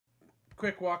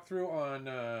quick walkthrough on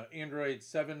Android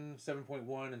 7,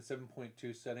 7.1, and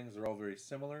 7.2 settings. They're all very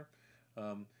similar.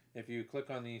 If you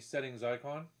click on the settings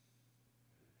icon,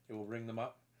 it will bring them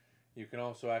up. You can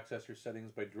also access your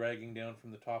settings by dragging down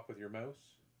from the top with your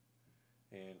mouse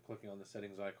and clicking on the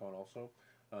settings icon also.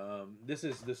 This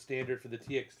is the standard for the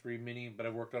TX3 Mini, but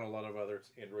I've worked on a lot of other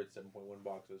Android 7.1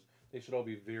 boxes. They should all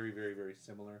be very, very, very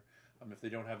similar. If they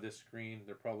don't have this screen,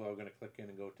 they're probably all going to click in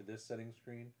and go to this settings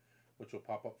screen, which will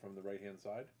pop up from the right-hand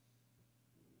side.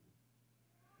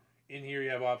 In here,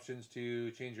 you have options to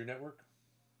change your network,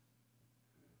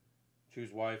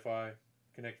 choose Wi-Fi,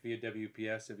 connect via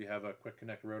WPS if you have a quick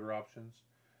connect router options,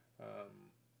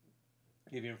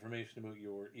 give you information about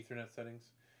your Ethernet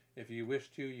settings. If you wish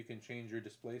to, you can change your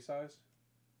display size.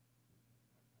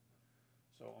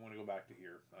 So I'm going to go back to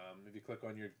here. If you click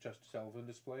on your just telephone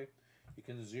display, you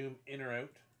can zoom in or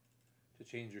out to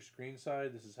change your screen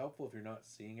size. This is helpful if you're not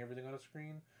seeing everything on a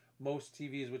screen. Most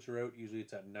TVs which are out, usually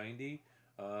it's at 90.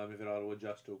 If it auto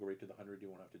adjusts, it'll go right to the 100. You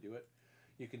won't have to do it.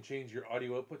 You can change your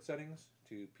audio output settings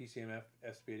to PCMF,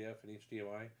 SPDF, and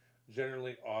HDMI.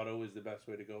 Generally, auto is the best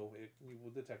way to go. It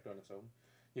will detect on its own.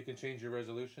 You can change your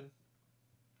resolution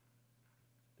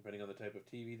depending on the type of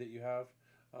TV that you have.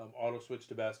 Auto switch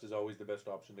to best is always the best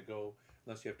option to go,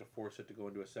 unless you have to force it to go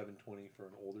into a 720 for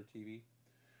an older TV.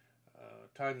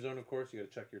 Time zone, of course, you got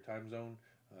to check your time zone.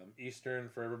 Eastern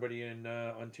for everybody in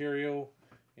Ontario,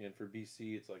 and for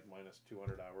BC, it's like minus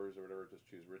 200 hours or whatever. Just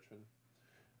choose Richmond.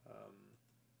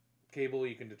 Cable,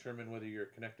 you can determine whether you're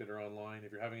connected or online.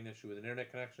 If you're having an issue with an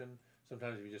internet connection,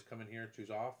 sometimes if you just come in here,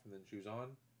 choose off, and then choose on,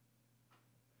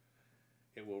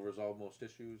 it will resolve most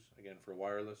issues. Again, for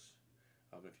wireless,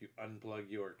 if you unplug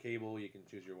your cable, you can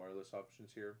choose your wireless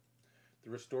options here. The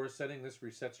restore setting, this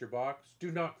resets your box.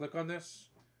 Do not click on this.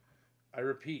 I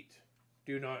repeat,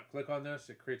 do not click on this.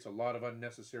 It creates a lot of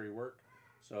unnecessary work.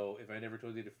 So if I never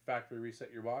told you to factory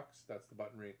reset your box, that's the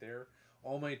button right there.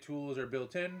 All my tools are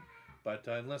built in, but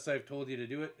unless I've told you to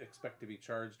do it, expect to be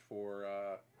charged for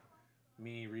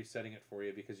me resetting it for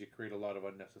you, because you create a lot of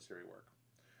unnecessary work.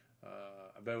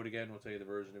 About, again, we'll tell you the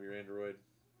version of your Android,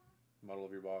 model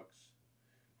of your box,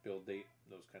 build date,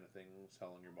 those kind of things, how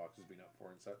long your box has been up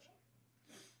for and such.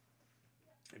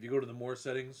 If you go to the more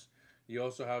settings, you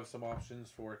also have some options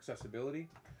for accessibility.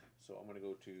 So I'm going to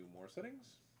go to more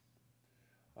settings.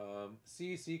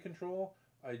 CEC control,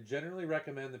 I generally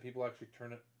recommend that people actually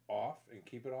turn it off and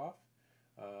keep it off.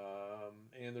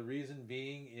 And the reason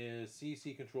being is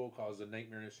CEC control causes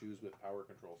nightmare issues with power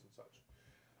controls and such.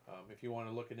 If you want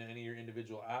to look into any of your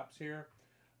individual apps here,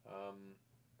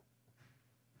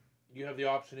 you have the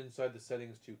option inside the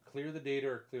settings to clear the data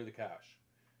or clear the cache.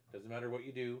 Doesn't matter what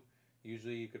you do.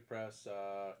 Usually you could press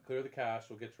clear the cache,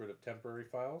 will get rid of temporary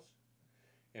files.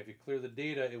 And if you clear the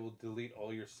data, it will delete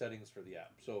all your settings for the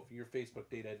app. So if your Facebook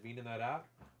data had been in that app,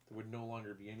 there would no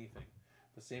longer be anything.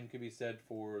 The same can be said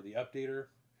for the updater.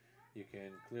 You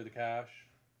can clear the cache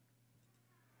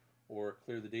or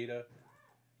clear the data.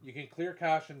 You can clear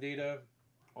cache and data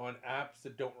on apps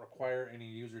that don't require any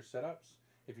user setups.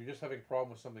 If you're just having a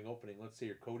problem with something opening, let's say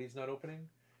your Koti's not opening,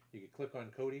 you can click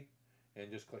on Koti and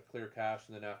just click clear cache,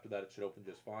 and then after that it should open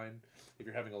just fine. If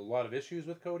you're having a lot of issues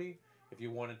with Koti, if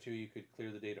you wanted to, you could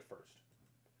clear the data first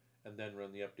and then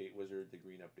run the update wizard, the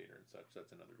green updater and such.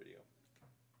 That's another video.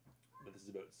 But this is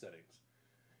about settings.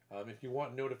 If you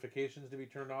want notifications to be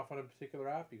turned off on a particular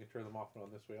app, you can turn them off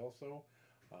on this way also.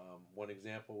 One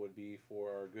example would be for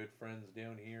our good friends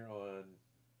down here on,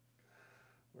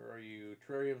 where are you,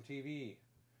 Terrarium TV.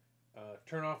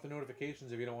 Turn off the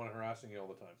notifications if you don't want it harassing you all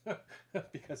the time,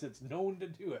 because it's known to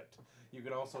do it. You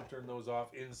can also turn those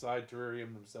off inside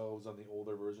Terrarium themselves on the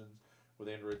older versions. With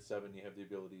Android 7, you have the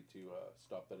ability to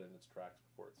stop that in its tracks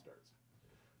before it starts.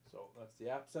 So that's the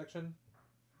app section.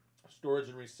 Storage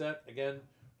and reset, again,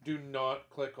 do not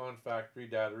click on factory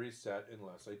data reset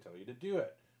unless I tell you to do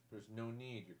it. There's no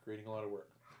need. You're creating a lot of work.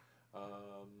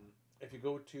 If you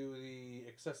go to the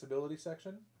accessibility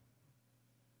section,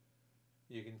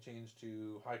 you can change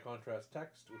to high contrast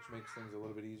text, which makes things a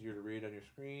little bit easier to read on your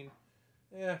screen.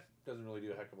 Doesn't really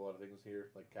do a heck of a lot of things here.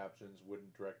 Like captions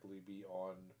wouldn't directly be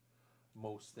on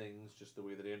most things, just the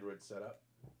way that Android's set up.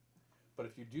 But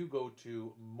if you do go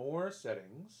to more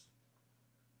settings,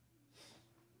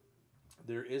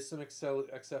 there is some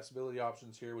accessibility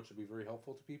options here, which would be very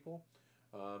helpful to people.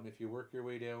 If you work your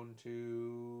way down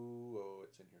to,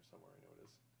 it's in here somewhere, I know it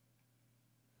is.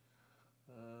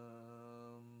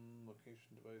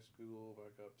 Location, device, Google,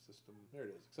 backup, system, there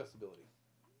it is, accessibility.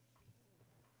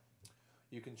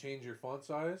 You can change your font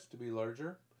size to be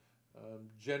larger.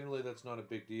 Generally that's not a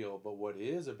big deal, but what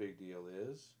is a big deal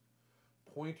is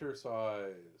pointer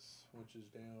size, which is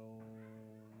down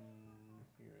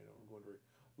here. I'm going to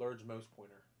large mouse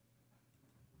pointer.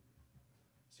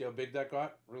 See how big that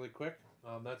got really quick?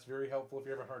 That's very helpful if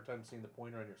you have a hard time seeing the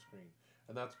pointer on your screen.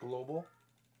 And that's global.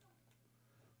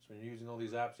 So when you're using all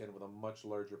these apps, you end up with a much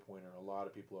larger pointer. A lot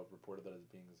of people have reported that as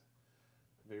being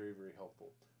very, very helpful.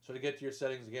 So to get to your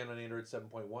settings again on Android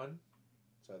 7.1,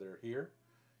 it's either here.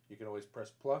 You can always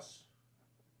press plus,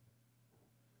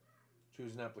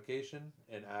 choose an application,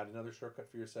 and add another shortcut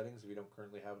for your settings if you don't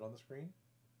currently have it on the screen,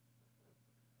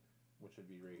 which would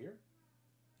be right here.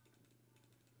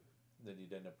 And then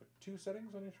you'd end up with 2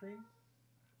 settings on your screen.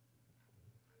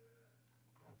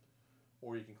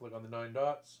 Or you can click on the 9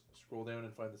 dots, scroll down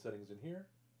and find the settings in here.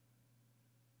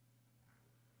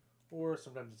 Or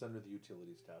sometimes it's under the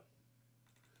Utilities tab.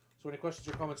 So any questions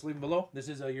or comments, leave them below. This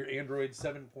is your Android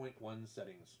 7.1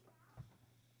 settings.